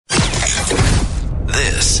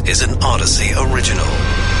This is an Odyssey original.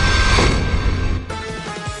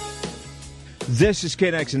 This is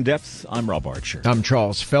KNX In Depth. I'm Rob Archer. I'm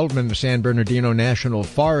Charles Feldman. The San Bernardino National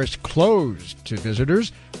Forest closed to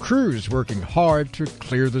visitors. Crews working hard to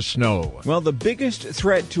clear the snow. Well, the biggest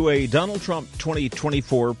threat to a Donald Trump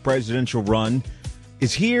 2024 presidential run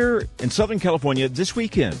is here in Southern California this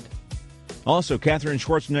weekend. Also, Katherine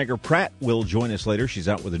Schwarzenegger Pratt will join us later. She's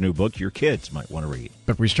out with a new book your kids might want to read.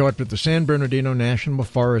 But we start with the San Bernardino National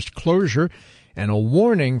Forest closure and a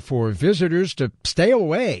warning for visitors to stay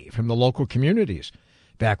away from the local communities.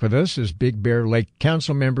 Back with us is Big Bear Lake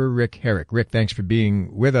Council member Rick Herrick. Rick, thanks for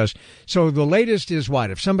being with us. So the latest is what?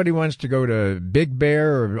 If somebody wants to go to Big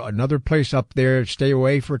Bear or another place up there, stay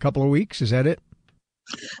away for a couple of weeks, is that it?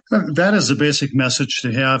 That is the basic message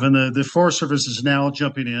to have. And the Forest Service is now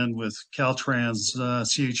jumping in with Caltrans,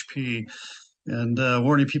 CHP, and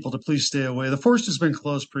warning people to please stay away. The forest has been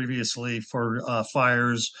closed previously for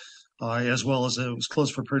fires, as well as it was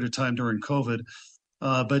closed for a period of time during COVID.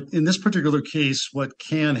 But in this particular case, what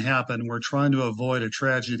can happen, we're trying to avoid a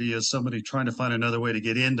tragedy as somebody trying to find another way to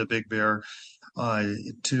get into Big Bear,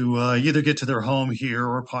 to either get to their home here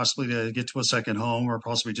or possibly to get to a second home or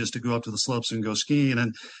possibly just to go up to the slopes and go skiing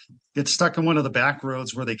and get stuck in one of the back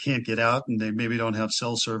roads where they can't get out and they maybe don't have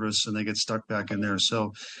cell service and they get stuck back in there.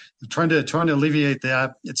 So trying to alleviate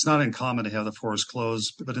that. It's not uncommon to have the forest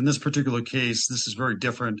closed, but in this particular case, this is very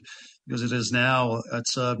different because it's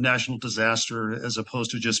a national disaster as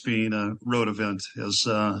opposed to just being a road event as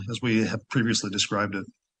we have previously described it.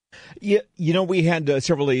 Yeah, we had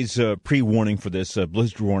several days pre-warning for this.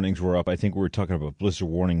 Blizzard warnings were up. I think we were talking about blizzard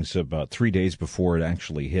warnings about 3 days before it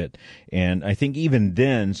actually hit. And I think even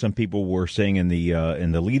then, some people were saying in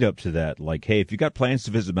the lead up to that, like, hey, if you got plans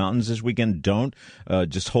to visit the mountains this weekend, don't.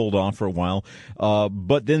 Just hold on for a while.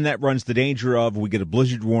 But then that runs the danger of we get a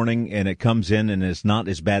blizzard warning and it comes in and it's not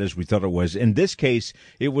as bad as we thought it was. In this case,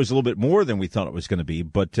 it was a little bit more than we thought it was going to be.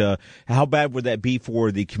 But how bad would that be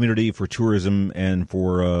for the community, for tourism, and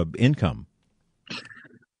for income?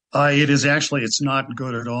 It's not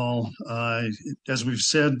good at all. As we've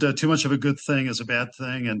said, too much of a good thing is a bad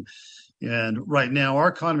thing. And right now, our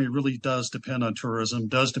economy really does depend on tourism,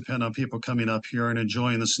 does depend on people coming up here and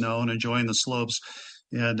enjoying the snow and enjoying the slopes.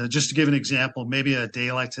 And just to give an example, maybe a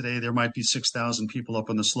day like today, there might be 6,000 people up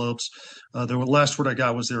on the slopes. The last word I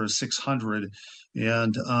got was there was 600.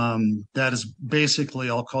 And that is basically,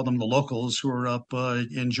 I'll call them the locals who are up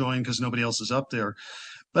enjoying because nobody else is up there.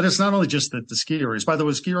 But it's not only just the ski areas. By the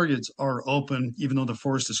way, ski areas are open, even though the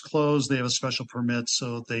forest is closed. They have a special permit,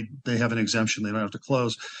 so they have an exemption. They don't have to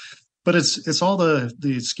close. But it's all the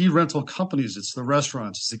ski rental companies. It's the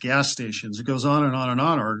restaurants. It's the gas stations. It goes on and on and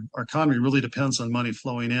on. Our economy really depends on money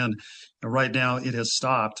flowing in. And right now, it has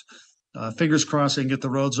stopped. Fingers crossed they can get the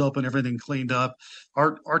roads open, everything cleaned up.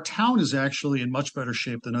 Our town is actually in much better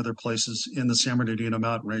shape than other places in the San Bernardino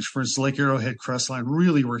Mountain Range. For instance, Lake Arrowhead Crestline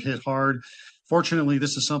really were hit hard. Fortunately,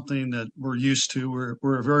 this is something that we're used to.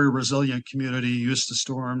 We're a very resilient community, used to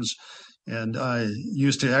storms, and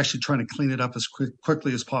used to actually trying to clean it up as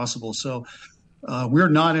quickly as possible. So we're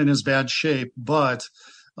not in as bad shape, but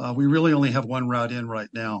we really only have one route in right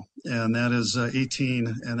now, and that is 18,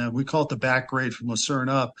 and then we call it the back grade from Lucerne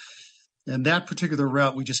up. And that particular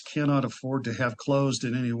route, we just cannot afford to have closed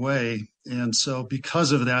in any way. And so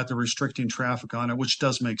because of that, they're restricting traffic on it, which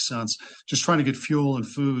does make sense. Just trying to get fuel and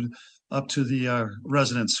food up to the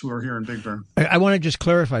residents who are here in Big Bear. I want to just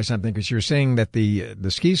clarify something because you're saying that the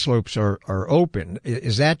ski slopes are open.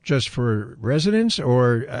 Is that just for residents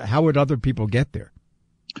or how would other people get there?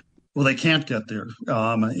 Well, they can't get there.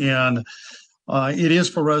 And it is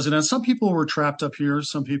for residents. Some people were trapped up here.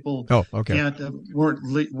 Some people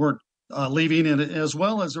weren't leaving. And as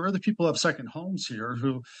well as there are other people who have second homes here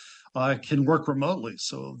who can work remotely.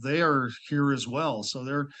 So they are here as well. So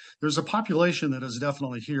there's a population that is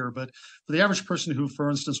definitely here. But for the average person who, for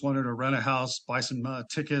instance, wanted to rent a house, buy some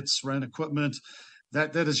tickets, rent equipment,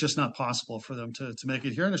 that is just not possible for them to make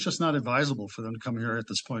it here. And it's just not advisable for them to come here at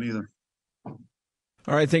this point either.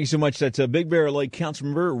 All right. Thank you so much. That's Big Bear Lake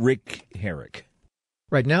Councilmember Rick Herrick.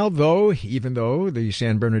 Right now, though, even though the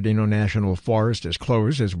San Bernardino National Forest is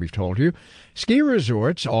closed, as we've told you, ski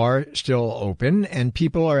resorts are still open, and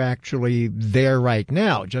people are actually there right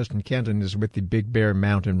now. Justin Kenton is with the Big Bear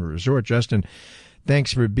Mountain Resort. Justin,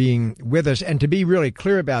 thanks for being with us. And to be really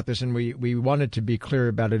clear about this, and we wanted to be clear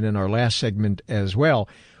about it in our last segment as well,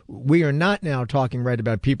 we are not now talking right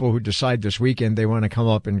about people who decide this weekend they want to come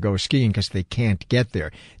up and go skiing because they can't get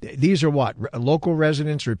there. These are what? Local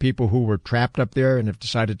residents or people who were trapped up there and have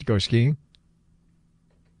decided to go skiing?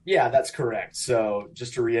 Yeah, that's correct. So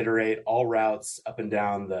just to reiterate, all routes up and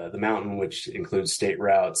down the mountain, which includes state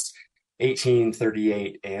routes 18,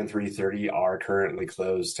 38, and 330 are currently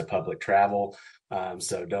closed to public travel.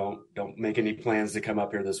 So don't make any plans to come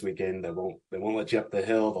up here this weekend. They won't let you up the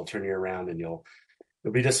hill. They'll turn you around and you'll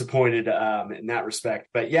be disappointed in that respect.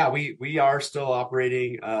 But yeah, we are still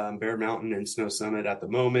operating Bear Mountain and Snow Summit at the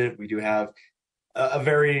moment. We do have a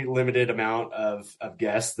very limited amount of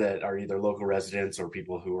guests that are either local residents or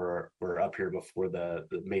people who were up here before the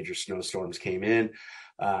major snowstorms came in,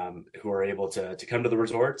 who are able to come to the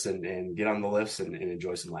resorts and get on the lifts and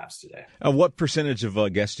enjoy some laps today. What percentage of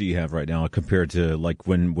guests do you have right now compared to like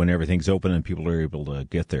when everything's open and people are able to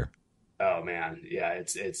get there? Oh man, yeah,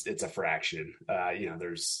 it's a fraction.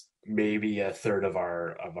 There's maybe a third of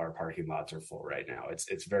our parking lots are full right now.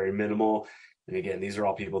 It's very minimal. And again, these are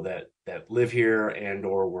all people that live here and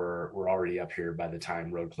or were already up here by the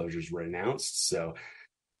time road closures were announced. So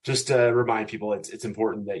just to remind people, it's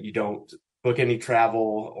important that you don't book any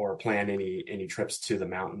travel or plan any trips to the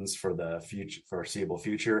mountains for the foreseeable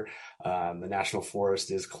future. The National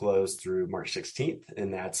Forest is closed through March 16th,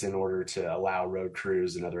 and that's in order to allow road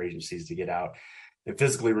crews and other agencies to get out and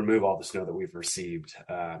physically remove all the snow that we've received.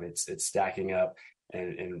 It's stacking up.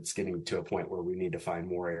 And it's getting to a point where we need to find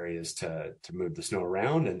more areas to move the snow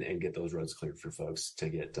around and get those roads cleared for folks to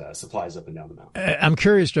get supplies up and down the mountain. I'm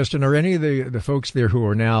curious, Justin, are any of the folks there who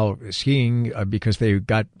are now skiing because they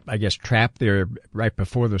got, I guess, trapped there right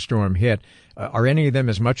before the storm hit, are any of them,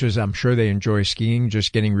 as much as I'm sure they enjoy skiing,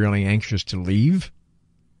 just getting really anxious to leave?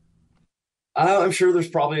 I'm sure there's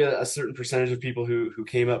probably a certain percentage of people who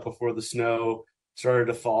came up before the snow started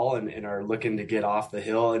to fall and are looking to get off the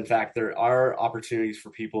hill. In fact, there are opportunities for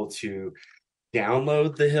people to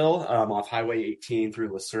download the hill off Highway 18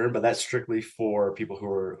 through Lucerne, but that's strictly for people who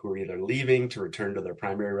are either leaving to return to their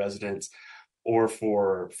primary residence or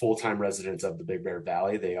for full-time residents of the Big Bear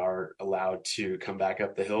Valley. They are allowed to come back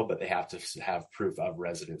up the hill, but they have to have proof of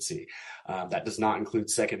residency. That does not include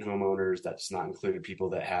second homeowners. That does not include people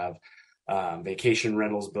that have vacation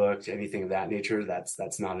rentals booked, anything of that nature.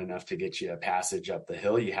 That's not enough to get you a passage up the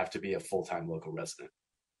hill. You have to be a full-time local resident.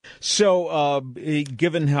 So,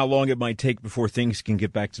 given how long it might take before things can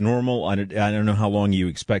get back to normal, I don't know how long you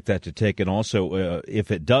expect that to take. And also,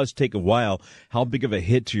 if it does take a while, how big of a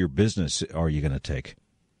hit to your business are you going to take?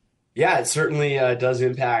 Yeah, it certainly does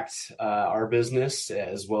impact our business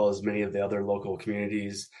as well as many of the other local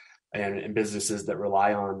communities and businesses that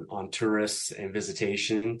rely on tourists and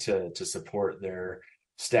visitation to support their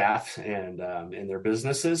staff and their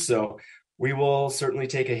businesses. So we will certainly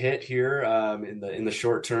take a hit here in the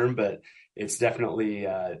short term, but it's definitely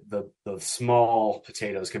the small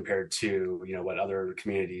potatoes compared to what other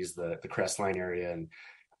communities, the Crestline area and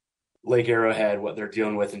Lake Arrowhead, what they're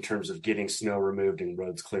dealing with in terms of getting snow removed and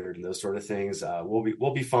roads cleared and those sort of things.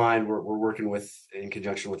 We'll be fine. We're working in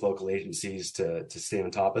conjunction with local agencies to stay on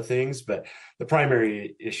top of things. But the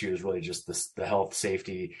primary issue is really just the health,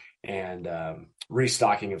 safety, and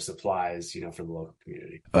restocking of supplies, for the local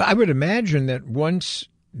community. I would imagine that once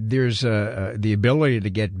there's the ability to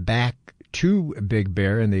get back to Big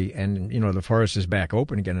Bear and the forest is back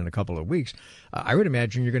open again in a couple of weeks, I would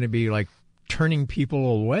imagine you're going to be like turning people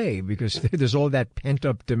away because there's all that pent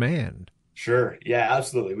up demand. Sure. Yeah,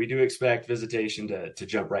 absolutely. We do expect visitation to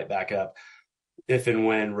jump right back up if and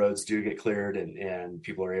when roads do get cleared and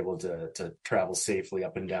people are able to travel safely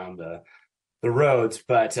up and down the roads.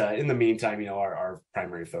 But in the meantime, our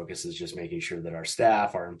primary focus is just making sure that our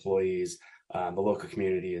staff, our employees, the local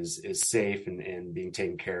community is safe and being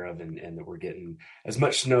taken care of, and that we're getting as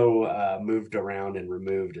much snow moved around and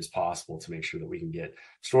removed as possible to make sure that we can get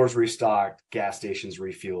stores restocked, gas stations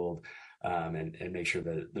refueled, and make sure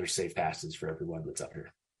that there's safe passes for everyone that's up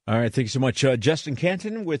here. All right. Thank you so much. Justin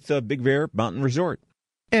Canton with Big Bear Mountain Resort.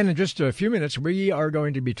 And in just a few minutes, we are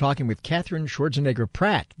going to be talking with Katherine Schwarzenegger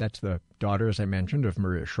Pratt. That's the daughter, as I mentioned, of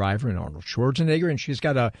Maria Shriver and Arnold Schwarzenegger. And she's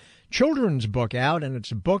got a children's book out, and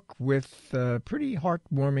it's a book with a pretty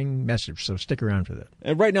heartwarming message. So stick around for that.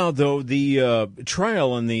 And right now, though, the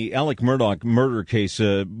trial in the Alex Murdaugh murder case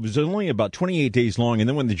was only about 28 days long. And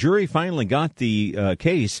then when the jury finally got the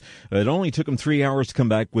case, it only took them 3 hours to come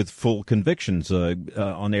back with full convictions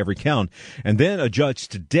on every count. And then a judge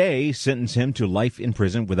today sentenced him to life in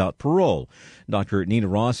prison without parole. Dr. Nina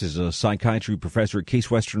Ross is a psychiatry professor at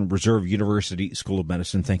Case Western Reserve University School of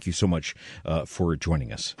Medicine. Thank you so much for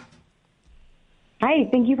joining us. Hi,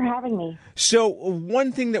 thank you for having me. So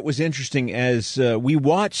one thing that was interesting as we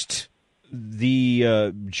watched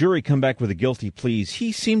the jury come back with a guilty pleas,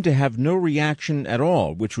 he seemed to have no reaction at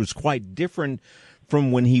all, which was quite different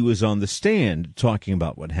from when he was on the stand talking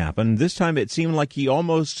about what happened. This time it seemed like he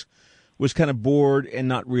almost was kind of bored and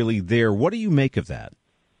not really there. What do you make of that?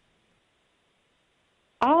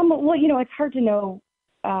 Well, it's hard to know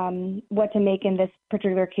what to make in this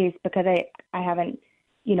particular case because I haven't,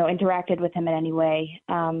 interacted with him in any way.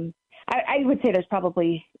 I would say there's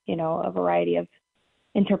probably, a variety of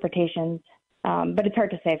interpretations, but it's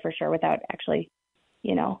hard to say for sure without actually,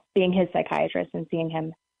 being his psychiatrist and seeing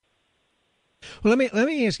him. Well, let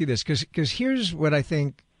me ask you this, because here's what I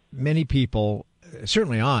think many people,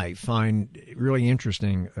 certainly I, find really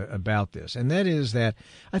interesting about this, and that is that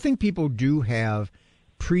I think people do have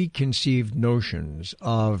preconceived notions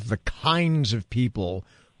of the kinds of people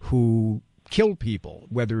who kill people,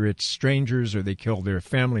 whether it's strangers or they kill their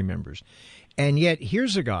family members. And yet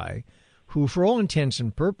here's a guy who, for all intents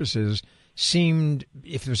and purposes, seemed,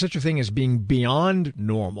 if there's such a thing as being beyond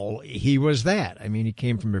normal, he was that. I mean, he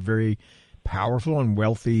came from a very powerful and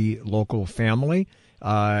wealthy local family.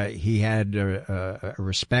 He had a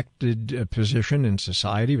respected position in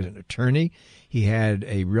society. He was an attorney. He had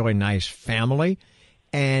a really nice family.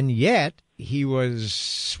 And yet he was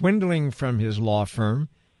swindling from his law firm,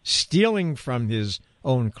 stealing from his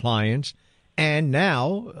own clients, and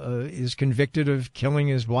now is convicted of killing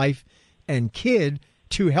his wife and kid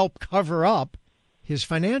to help cover up his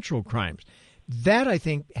financial crimes. That, I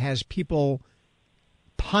think, has people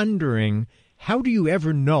pondering, how do you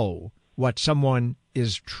ever know what someone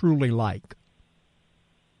is truly like?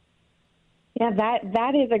 Yeah,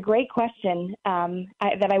 that is a great question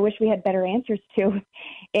that I wish we had better answers to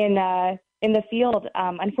in the field.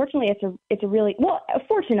 Unfortunately, it's a really, well,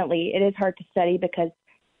 fortunately, it is hard to study because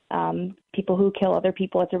people who kill other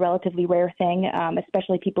people, it's a relatively rare thing,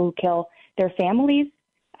 especially people who kill their families,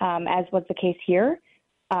 as was the case here.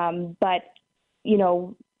 But,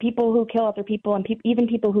 people who kill other people and even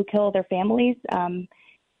people who kill their families,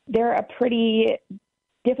 they're a pretty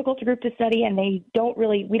difficult group to study, and we don't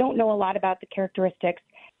know a lot about the characteristics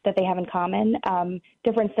that they have in common.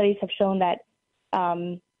 Different studies have shown that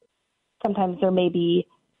sometimes there may be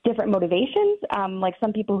different motivations. Like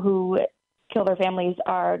some people who kill their families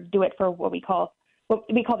do it for what we call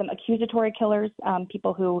them accusatory killers,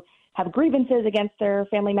 people who have grievances against their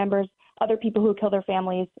family members. Other people who kill their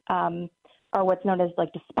families are what's known as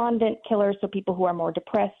like despondent killers, so people who are more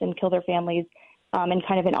depressed and kill their families in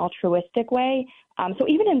kind of an altruistic way. So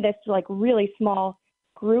even in this like really small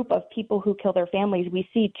group of people who kill their families, we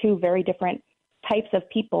see two very different types of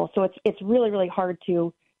people. So it's really, really hard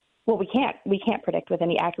to, well, we can't predict with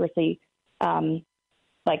any accuracy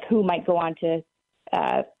like who might go on to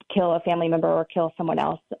kill a family member or kill someone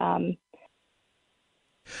else.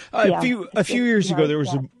 A few years ago,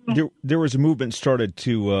 there was a movement started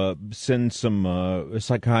to send some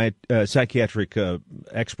psychiatric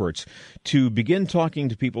experts to begin talking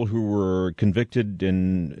to people who were convicted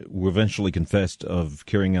and who eventually confessed of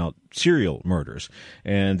carrying out serial murders.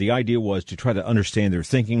 And the idea was to try to understand their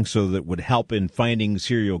thinking so that it would help in finding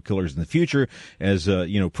serial killers in the future, as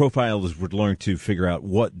profilers would learn to figure out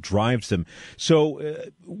what drives them. So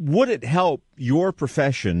would it help your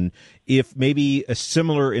profession if maybe a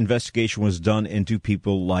similar investigation was done into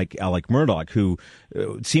people like Alex Murdaugh, who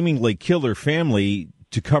seemingly killed their family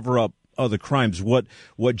to cover up other crimes? What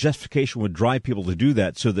justification would drive people to do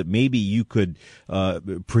that, so that maybe you could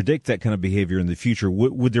predict that kind of behavior in the future?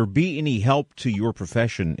 Would there be any help to your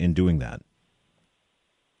profession in doing that?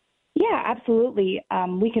 Yeah, absolutely.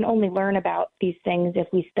 We can only learn about these things if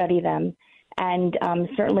we study them. And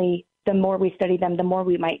certainly the more we study them, the more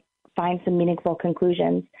we might find some meaningful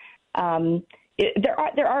conclusions.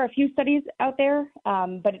 There are a few studies out there,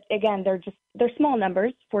 but again, they're small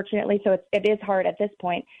numbers, fortunately. So it is hard at this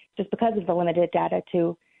point, just because of the limited data,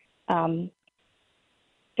 to come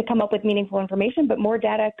up with meaningful information. But more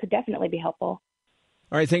data could definitely be helpful.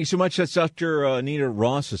 All right, thank you so much. That's Dr. Nina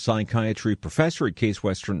Ross, a psychiatry professor at Case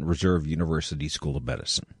Western Reserve University School of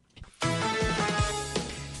Medicine.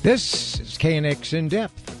 This is KNX In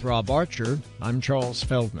Depth with Rob Archer. I'm Charles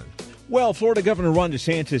Feldman. Well, Florida Governor Ron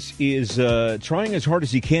DeSantis is trying as hard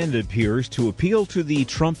as he can, it appears, to appeal to the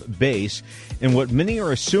Trump base in what many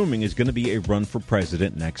are assuming is going to be a run for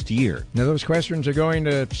president next year. Now, those questions are going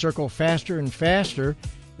to circle faster and faster,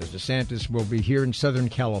 as DeSantis will be here in Southern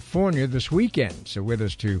California this weekend. So with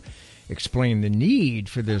us to explain the need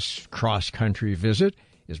for this cross-country visit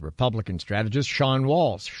is Republican strategist Sean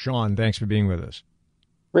Walls. Sean, thanks for being with us.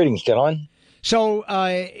 Greetings, gentlemen. So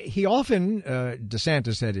he often,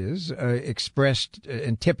 DeSantis that is, expressed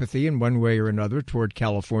antipathy in one way or another toward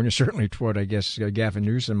California, certainly toward, I guess, Gavin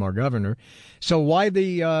Newsom, our governor. So why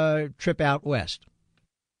the trip out west?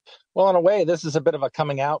 Well, in a way, this is a bit of a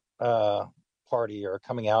coming out party or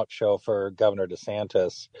coming out show for Governor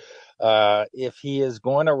DeSantis. If he is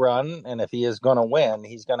going to run and if he is going to win,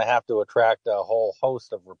 he's going to have to attract a whole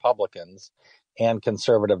host of Republicans and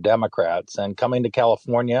conservative Democrats. And coming to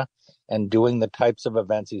California and doing the types of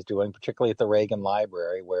events he's doing, particularly at the Reagan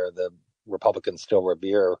Library, where the Republicans still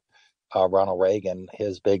revere Ronald Reagan,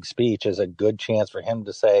 his big speech is a good chance for him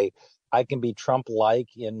to say, I can be Trump-like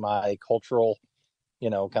in my cultural,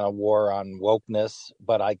 kind of war on wokeness,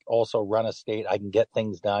 but I also run a state. I can get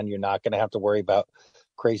things done. You're not going to have to worry about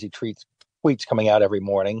crazy tweets coming out every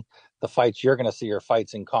morning. The fights you're going to see are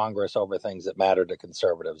fights in Congress over things that matter to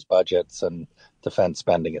conservatives, budgets and defense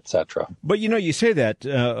spending, et cetera. But, you say that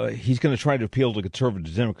he's going to try to appeal to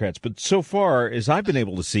conservative Democrats. But so far, as I've been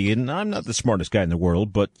able to see, and I'm not the smartest guy in the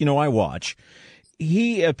world, but, I watch,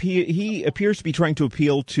 he appears to be trying to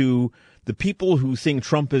appeal to the people who think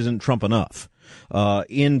Trump isn't Trump enough.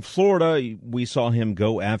 In Florida, we saw him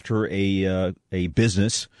go after a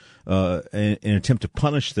business in an attempt to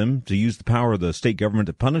punish them, to use the power of the state government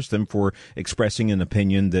to punish them for expressing an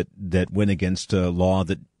opinion that went against a law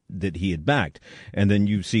that he had backed. And then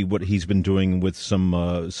you see what he's been doing with some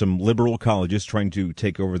liberal colleges, trying to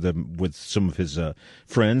take over them with some of his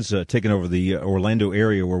friends, taking over the Orlando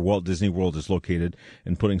area where Walt Disney World is located,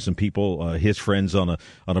 and putting some people, his friends, on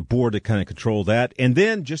a board to kind of control that. And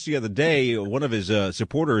then just the other day, one of his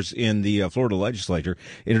supporters in the Florida legislature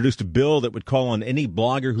introduced a bill that would call on any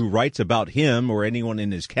blogger who writes about him or anyone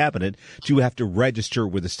in his cabinet to have to register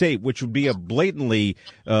with the state, which would be a blatantly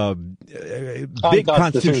big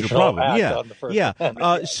constitutional problem.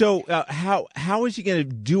 Yeah. So how is he going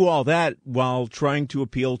to do all that while trying to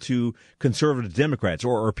appeal to conservative Democrats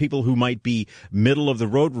or people who might be middle of the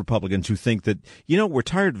road Republicans who think that, we're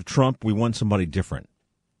tired of Trump, we want somebody different?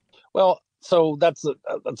 Well, so that's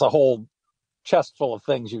a whole chest full of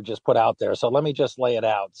things you just put out there. So let me just lay it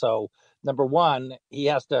out. So number one,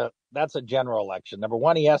 that's a general election. Number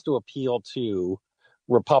one, he has to appeal to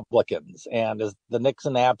Republicans, and as the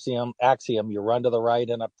Nixon axiom, you run to the right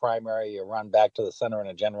in a primary, you run back to the center in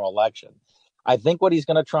a general election. I think what he's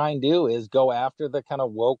going to try and do is go after the kind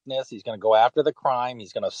of wokeness. He's going to go after the crime.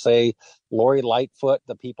 He's going to say Lori Lightfoot,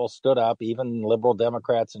 the people stood up, even liberal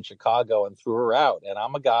Democrats in Chicago, and threw her out. And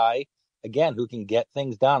I'm a guy, again, who can get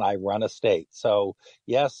things done. I run a state. So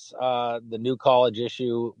yes, the new college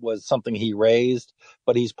issue was something he raised,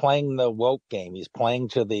 but he's playing the woke game. He's playing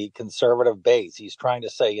to the conservative base. He's trying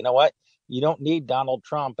to say, you know what? You don't need Donald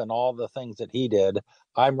Trump and all the things that he did.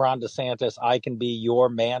 I'm Ron DeSantis. I can be your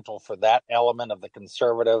mantle for that element of the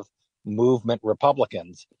conservative movement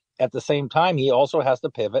Republicans. At the same time, he also has to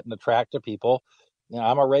pivot and attract to people.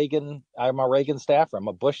 I'm a Reagan staffer. I'm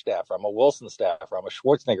a Bush staffer. I'm a Wilson staffer. I'm a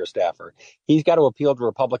Schwarzenegger staffer. He's got to appeal to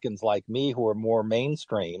Republicans like me who are more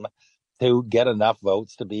mainstream to get enough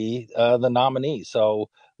votes to be the nominee. So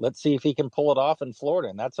let's see if he can pull it off in Florida.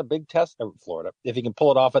 And that's a big test of Florida. If he can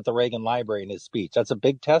pull it off at the Reagan Library in his speech, that's a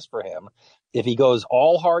big test for him. If he goes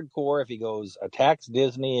all hardcore, if he attacks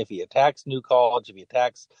Disney, if he attacks New College, if he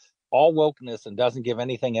attacks all wokeness and doesn't give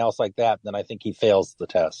anything else like that, then I think he fails the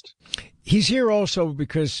test. He's here also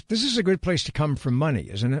because this is a good place to come for money,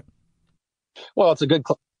 isn't it? Well, it's a good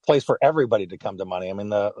place for everybody to come to money. I mean,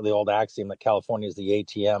 the old axiom that California is the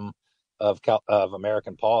ATM of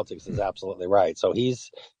American politics is absolutely right. So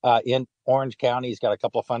he's in Orange County. He's got a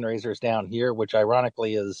couple of fundraisers down here, which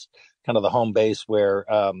ironically is kind of the home base where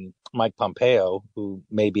Mike Pompeo, who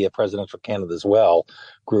may be a presidential candidate as well,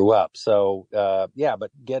 grew up. So,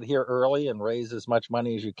 but get here early and raise as much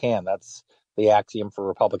money as you can. That's the axiom for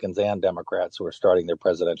Republicans and Democrats who are starting their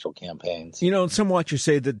presidential campaigns. Some watchers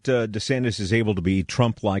say that DeSantis is able to be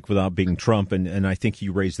Trump-like without being Trump, and I think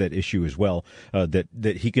you raised that issue as well,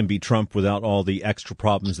 that he can be Trump without all the extra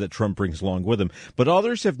problems that Trump brings along with him. But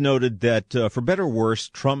others have noted that, for better or worse,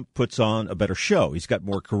 Trump puts on a better show. He's got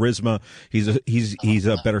more charisma. He's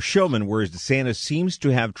a better showman, whereas DeSantis seems to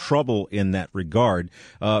have trouble in that regard.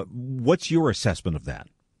 What's your assessment of that?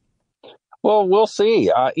 Well, we'll see.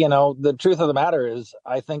 The truth of the matter is,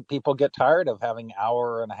 I think people get tired of having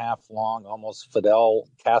hour and a half long, almost Fidel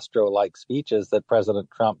Castro-like speeches that President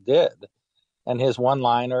Trump did. And his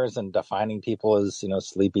one-liners and defining people as,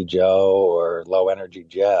 Sleepy Joe or low-energy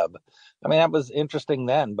Jeb. I mean, that was interesting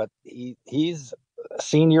then, but he's a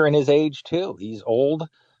senior in his age, too. He's old,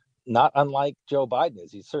 not unlike Joe Biden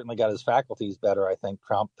is. He's certainly got his faculties better, I think,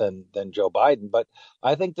 Trump, than Joe Biden. But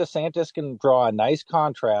I think DeSantis can draw a nice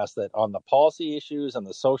contrast that on the policy issues and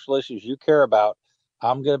the social issues you care about,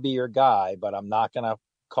 I'm going to be your guy, but I'm not going to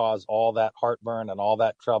cause all that heartburn and all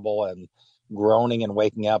that trouble and, groaning and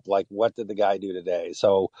waking up like, what did the guy do today?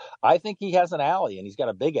 So I think he has an ally, and he's got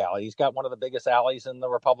a big ally. He's got one of the biggest allies in the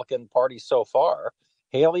Republican Party so far.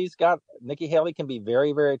 Nikki Haley can be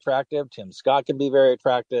very, very attractive. Tim Scott can be very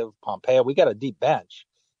attractive. Pompeo, we got a deep bench.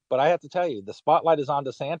 But I have to tell you, the spotlight is on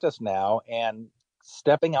DeSantis now, and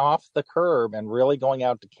stepping off the curb and really going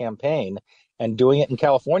out to campaign and doing it in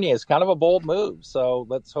California is kind of a bold move. So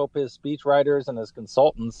let's hope his speechwriters and his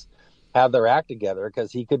consultants have their act together,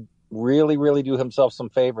 because he could really, really do himself some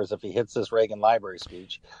favors if he hits this Reagan Library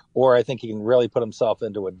speech, or I think he can really put himself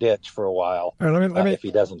into a ditch for a while. All right, let me, if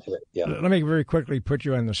he doesn't hit. Yeah. Let me very quickly put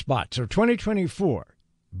you on the spot. So 2024,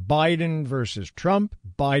 Biden versus Trump,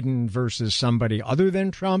 Biden versus somebody other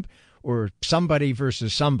than Trump, or somebody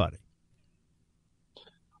versus somebody?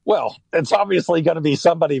 Well, it's obviously going to be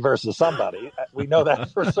somebody versus somebody. We know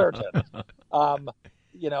that for certain.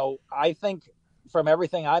 I think from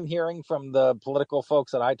everything I'm hearing from the political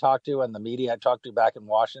folks that I talk to and the media I talk to back in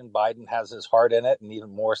Washington, Biden has his heart in it. And even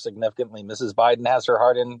more significantly, Mrs. Biden has her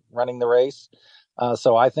heart in running the race.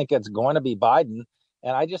 So I think it's going to be Biden.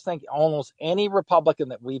 And I just think almost any Republican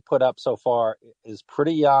that we put up so far is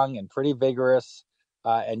pretty young and pretty vigorous.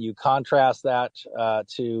 And you contrast that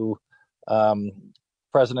to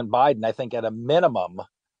President Biden, I think at a minimum,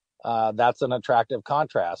 that's an attractive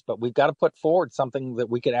contrast. But we've got to put forward something that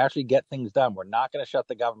we can actually get things done. We're not going to shut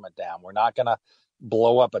the government down. We're not going to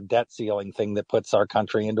blow up a debt ceiling thing that puts our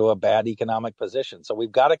country into a bad economic position. So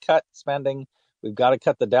we've got to cut spending. We've got to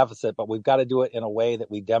cut the deficit, but we've got to do it in a way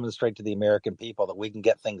that we demonstrate to the American people that we can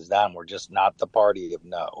get things done. We're just not the party of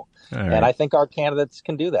no. Right. And I think our candidates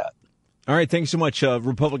can do that. All right. Thanks so much,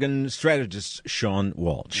 Republican strategist Sean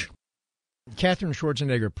Walsh. Katherine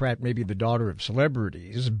Schwarzenegger Pratt may be the daughter of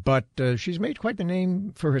celebrities, but she's made quite the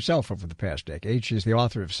name for herself over the past decade. She's the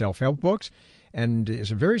author of self-help books and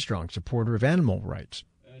is a very strong supporter of animal rights.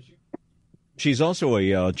 She's also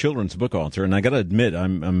a children's book author, and I got to admit,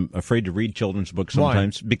 I'm afraid to read children's books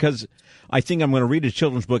sometimes. Why? Because I think I'm going to read a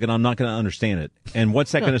children's book and I'm not going to understand it. And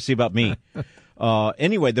what's that going to say about me?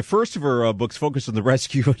 Anyway, the first of her books focused on the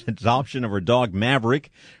rescue and adoption of her dog,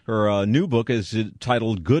 Maverick. Her new book is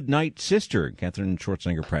titled Good Night, Sister. Katherine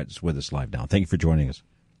Schwarzenegger Pratt is with us live now. Thank you for joining us.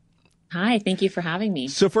 Hi, thank you for having me.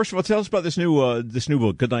 So first of all, tell us about this new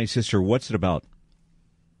book, Good Night, Sister. What's it about?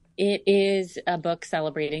 It is a book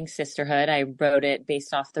celebrating sisterhood. I wrote it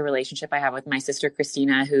based off the relationship I have with my sister,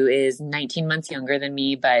 Christina, who is 19 months younger than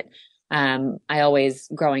me, but I always,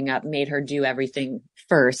 growing up, made her do everything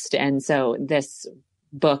first. And so this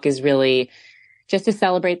book is really just to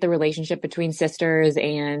celebrate the relationship between sisters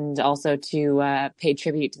and also to pay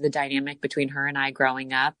tribute to the dynamic between her and I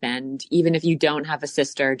growing up. And even if you don't have a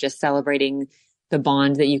sister, just celebrating the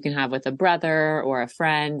bond that you can have with a brother or a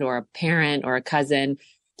friend or a parent or a cousin,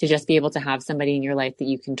 to just be able to have somebody in your life that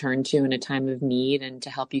you can turn to in a time of need and to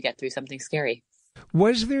help you get through something scary.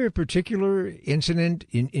 Was there a particular incident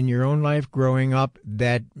in your own life growing up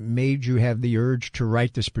that made you have the urge to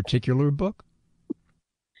write this particular book?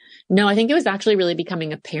 No, I think it was actually really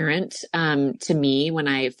becoming apparent to me when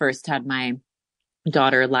I first had my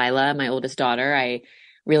daughter, Lila, my oldest daughter. I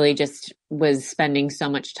really just was spending so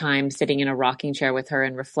much time sitting in a rocking chair with her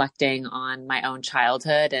and reflecting on my own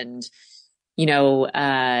childhood and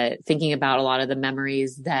thinking about a lot of the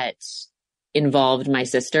memories that involved my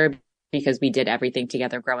sister because we did everything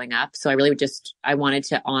together growing up. So I wanted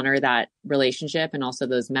to honor that relationship and also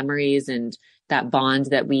those memories and that bond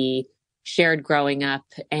that we shared growing up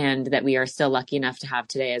and that we are still lucky enough to have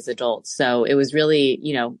today as adults. So it was really,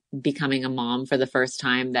 becoming a mom for the first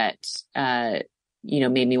time that,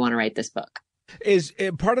 made me want to write this book. Is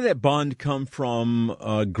part of that bond come from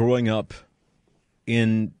growing up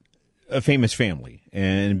in a famous family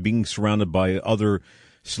and being surrounded by other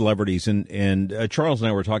celebrities? And Charles and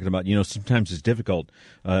I were talking about, sometimes it's difficult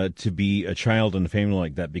to be a child in a family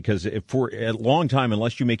like that because for a long time,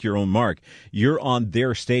 unless you make your own mark, you're on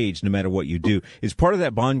their stage no matter what you do. Is part of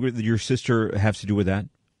that bond with your sister has to do with that?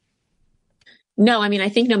 No, I mean, I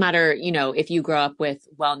think no matter, if you grow up with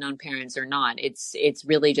well-known parents or not, it's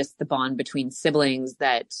really just the bond between siblings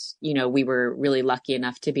that, we were really lucky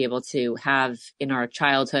enough to be able to have in our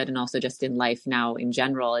childhood and also just in life now in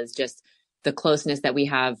general is just the closeness that we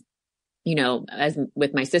have, as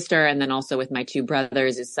with my sister and then also with my two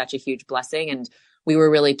brothers is such a huge blessing. And we were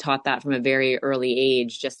really taught that from a very early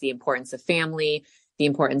age, just the importance of family, the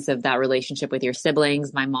importance of that relationship with your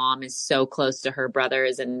siblings. My mom is so close to her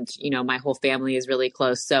brothers and, my whole family is really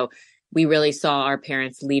close. So we really saw our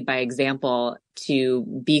parents lead by example to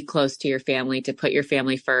be close to your family, to put your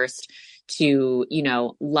family first, to,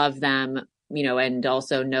 love them, and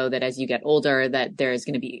also know that as you get older, that there's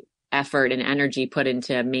going to be effort and energy put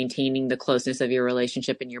into maintaining the closeness of your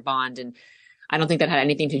relationship and your bond. And I don't think that had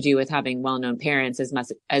anything to do with having well-known parents as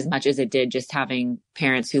much as it did just having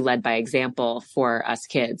parents who led by example for us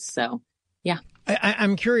kids. So, yeah.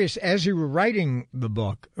 I'm curious, as you were writing the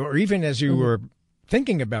book, or even as you were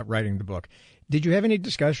thinking about writing the book, did you have any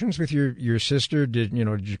discussions with your sister? Did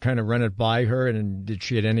you kind of run it by her, and did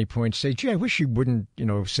she at any point say, "Gee, I wish you wouldn't,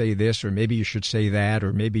 say this, or maybe you should say that,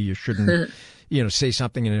 or maybe you shouldn't, say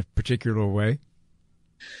something in a particular way"?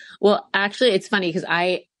 Well, actually, it's funny because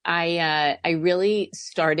I really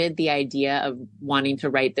started the idea of wanting to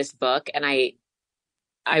write this book, and I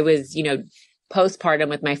was, postpartum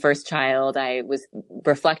with my first child. I was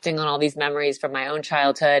reflecting on all these memories from my own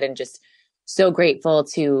childhood, and just so grateful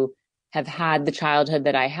to have had the childhood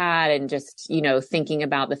that I had, and just, thinking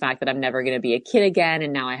about the fact that I'm never going to be a kid again.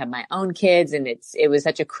 And now I have my own kids, and it was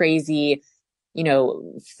such a crazy,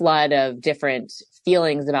 flood of different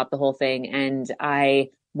feelings about the whole thing. And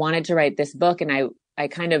I wanted to write this book, and I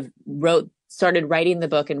kind of started writing the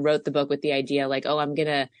book and wrote the book with the idea like, oh, I'm going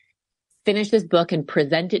to finish this book and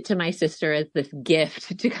present it to my sister as this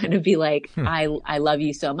gift to kind of be like, I love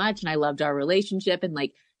you so much, and I loved our relationship, and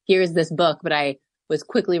like, here's this book. But I was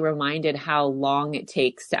quickly reminded how long it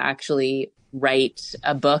takes to actually write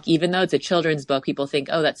a book. Even though it's a children's book, people think,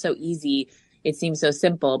 oh, that's so easy. It seems so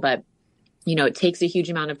simple, but it takes a huge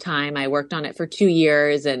amount of time. I worked on it for 2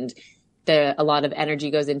 years, and a lot of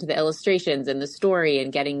energy goes into the illustrations and the story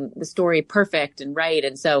and getting the story perfect and right.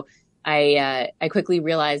 And so I quickly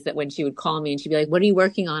realized that when she would call me and she'd be like, "What are you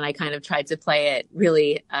working on?" I kind of tried to play it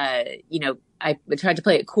really, I tried to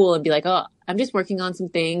play it cool and be like, "Oh, I'm just working on some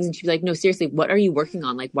things." And she'd be like, "No, seriously, what are you working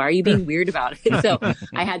on? Like, why are you being weird about it?" So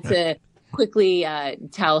I had to quickly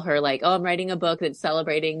tell her like, "Oh, I'm writing a book that's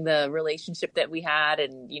celebrating the relationship that we had,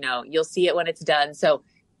 and you'll see it when it's done." So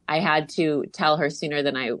I had to tell her sooner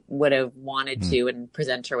than I would have wanted to, and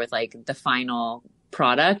present her with like the final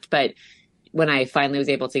product. But when I finally was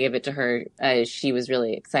able to give it to her, she was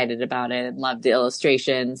really excited about it and loved the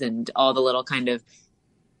illustrations and all the little kind of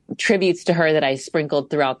tributes to her that I sprinkled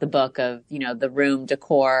throughout the book of, the room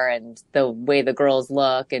decor and the way the girls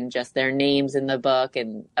look and just their names in the book,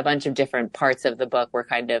 and a bunch of different parts of the book were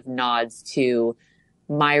kind of nods to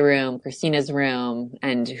my room, Christina's room,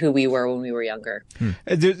 and who we were when we were younger.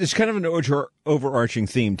 It's kind of an overarching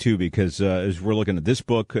theme, too, because as we're looking at this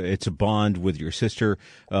book, it's a bond with your sister.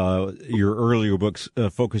 Your earlier books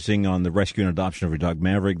focusing on the rescue and adoption of your dog,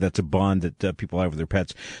 Maverick, that's a bond that people have with their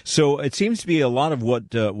pets. So it seems to be a lot of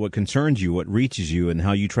what concerns you, what reaches you, and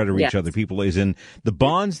how you try to reach other people is in the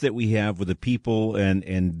bonds that we have with the people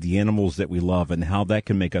and the animals that we love, and how that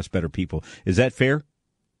can make us better people. Is that fair?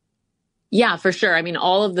 Yeah, for sure. I mean,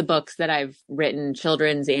 all of the books that I've written,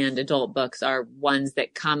 children's and adult books, are ones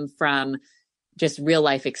that come from just real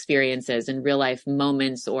life experiences and real life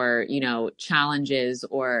moments, or, challenges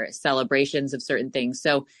or celebrations of certain things.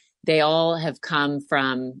 So they all have come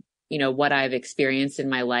from, what I've experienced in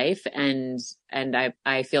my life. And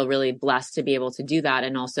I feel really blessed to be able to do that.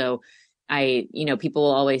 And also people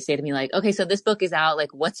will always say to me like, "Okay, so this book is out.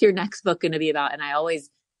 Like, what's your next book going to be about?" And I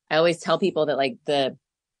always tell people that like the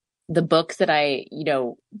books that I,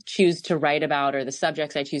 choose to write about, or the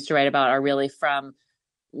subjects I choose to write about, are really from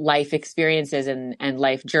life experiences and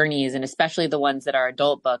life journeys. And especially the ones that are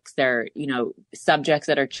adult books, they're, subjects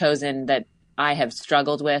that are chosen that I have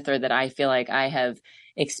struggled with, or that I feel like I have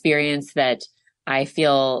experienced that I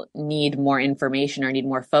feel need more information or need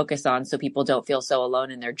more focus on, so people don't feel so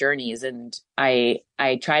alone in their journeys. And I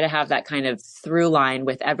try to have that kind of through line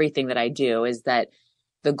with everything that I do, is that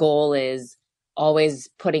the goal is always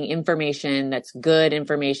putting information that's good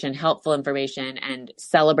information, helpful information, and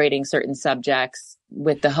celebrating certain subjects,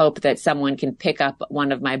 with the hope that someone can pick up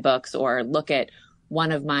one of my books or look at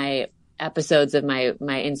one of my episodes of my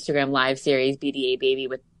Instagram live series, BDA Baby,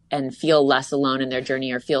 and feel less alone in their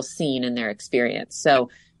journey, or feel seen in their experience. So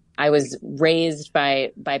I was raised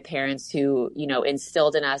by parents who,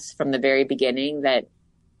 instilled in us from the very beginning that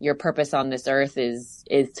your purpose on this earth is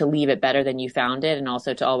to leave it better than you found it, and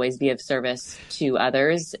also to always be of service to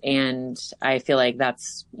others. And I feel like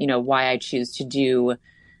that's, why I choose to do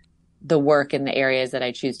the work in the areas that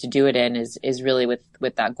I choose to do it in, is really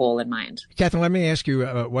with that goal in mind. Katherine, let me ask you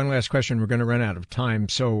one last question. We're going to run out of time.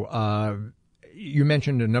 So you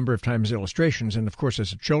mentioned a number of times illustrations, and of course,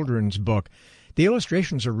 as a children's book, the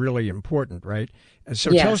illustrations are really important, right? So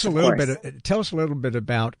yes, tell us a little bit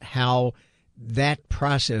about how that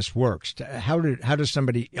process works. How does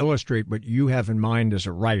somebody illustrate what you have in mind as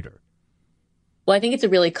a writer? Well, I think it's a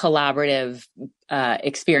really collaborative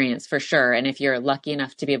experience for sure. And if you're lucky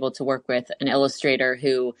enough to be able to work with an illustrator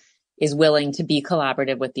who is willing to be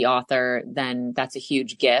collaborative with the author, then that's a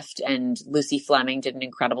huge gift. And Lucy Fleming did an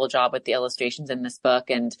incredible job with the illustrations in this book.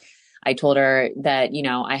 And I told her that,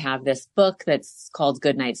 I have this book that's called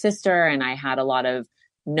Goodnight Sister, and I had a lot of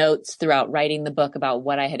notes throughout writing the book about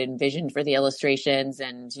what I had envisioned for the illustrations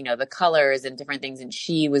and, the colors and different things. And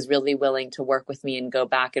she was really willing to work with me and go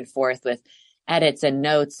back and forth with edits and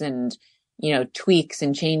notes and, tweaks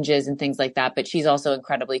and changes and things like that. But she's also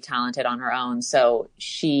incredibly talented on her own. So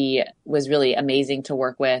she was really amazing to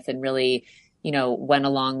work with and really, went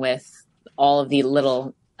along with all of the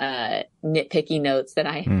little nitpicky notes that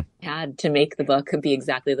I had to make the book be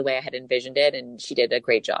exactly the way I had envisioned it. And she did a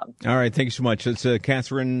great job. All right. Thank you so much. It's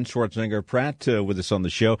Katherine Schwarzenegger Pratt with us on the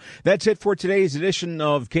show. That's it for today's edition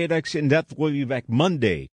of KNX In Depth. We'll be back Monday.